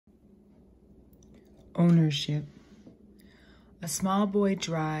Ownership. A small boy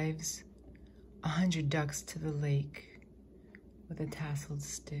drives 100 ducks to the lake with a tasseled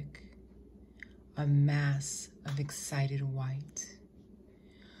stick, a mass of excited white.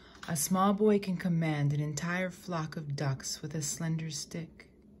 A small boy can command an entire flock of ducks with a slender stick.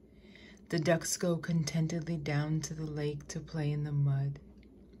 The ducks go contentedly down to the lake to play in the mud.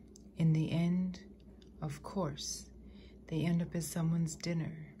 In the end, of course, they end up as someone's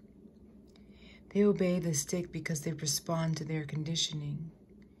dinner. They obey the stick because they respond to their conditioning.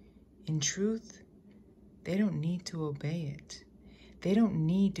 In truth, they don't need to obey it. They don't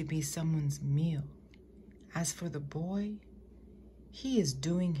need to be someone's meal. As for the boy, he is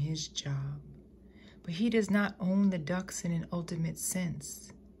doing his job, but he does not own the ducks in an ultimate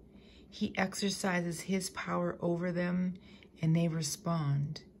sense. He exercises his power over them and they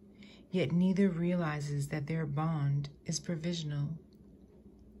respond, yet neither realizes that their bond is provisional.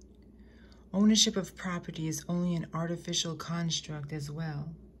 Ownership of property is only an artificial construct as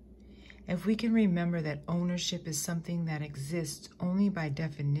well. If we can remember that ownership is something that exists only by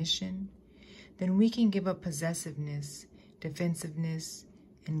definition, then we can give up possessiveness, defensiveness,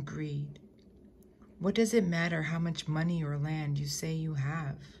 and greed. What does it matter how much money or land you say you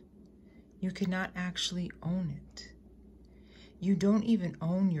have? You cannot actually own it. You don't even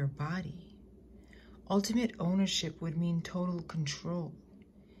own your body. Ultimate ownership would mean total control.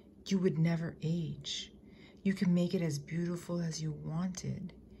 You would never age. You can make it as beautiful as you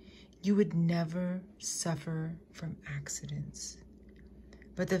wanted. You would never suffer from accidents.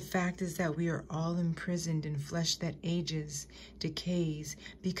 But the fact is that we are all imprisoned in flesh that ages, decays,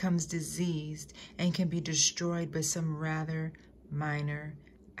 becomes diseased, and can be destroyed by some rather minor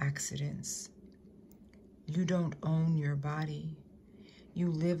accidents. You don't own your body. You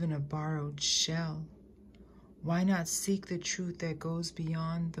live in a borrowed shell. Why not seek the truth that goes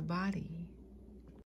beyond the body?